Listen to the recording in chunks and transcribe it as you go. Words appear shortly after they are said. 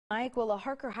Mike, well, a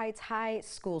Harker Heights High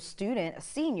School student, a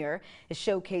senior, is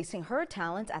showcasing her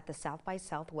talents at the South by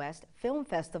Southwest Film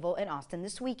Festival in Austin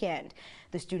this weekend.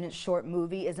 The student's short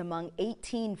movie is among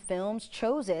 18 films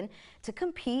chosen to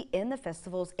compete in the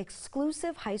festival's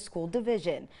exclusive high school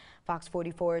division. Fox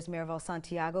 44's Maribel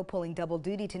Santiago pulling double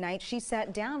duty tonight. She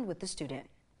sat down with the student.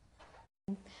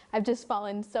 I've just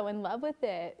fallen so in love with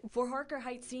it. For Harker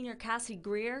Heights senior Cassie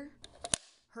Greer,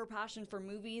 her passion for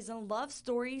movies and love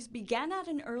stories began at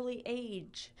an early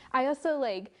age. I also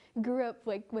grew up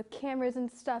with cameras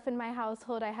and stuff in my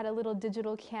household. I had a little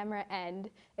digital camera and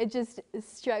it just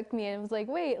struck me and it was like,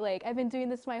 wait, I've been doing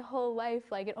this my whole life.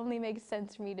 It only makes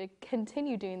sense for me to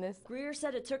continue doing this. Greer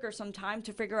said it took her some time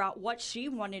to figure out what she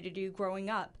wanted to do growing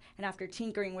up. And after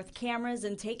tinkering with cameras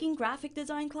and taking graphic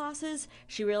design classes,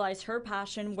 she realized her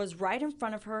passion was right in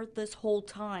front of her this whole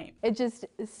time. It just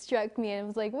struck me and it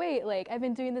was like, wait, I've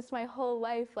been doing this my whole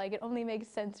life. It only makes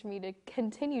sense for me to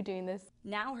continue doing this.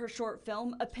 Now her short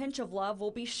film, A Pinch of Love,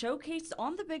 will be showcased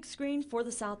on the big screen for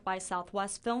the South by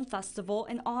Southwest Film Festival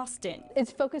in Austin. It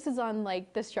focuses on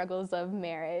the struggles of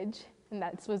marriage. And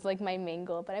that was my main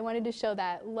goal. But I wanted to show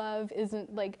that love isn't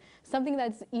something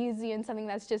that's easy and something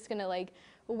that's just gonna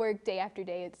work day after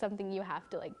day. It's something you have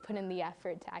to put in the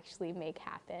effort to actually make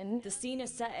happen. The scene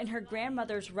is set in her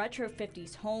grandmother's retro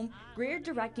 50s home. Greer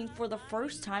directing for the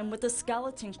first time with a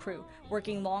skeleton crew,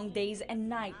 working long days and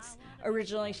nights.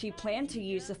 Originally, she planned to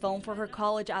use the film for her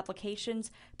college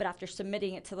applications, but after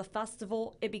submitting it to the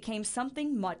festival, it became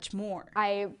something much more.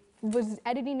 I was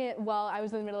editing it while I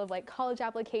was in the middle of college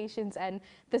applications and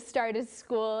the start of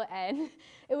school, and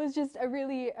it was just a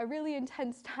really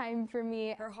intense time for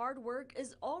me. Her hard work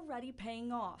is already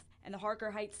paying off, and the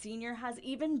Harker Heights senior has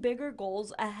even bigger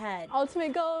goals ahead.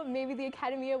 Ultimate goal, maybe the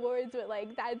Academy Awards, but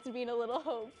that's being a little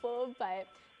hopeful, but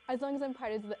as long as I'm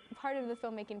part of the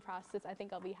filmmaking process, I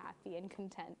think I'll be happy and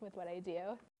content with what I do.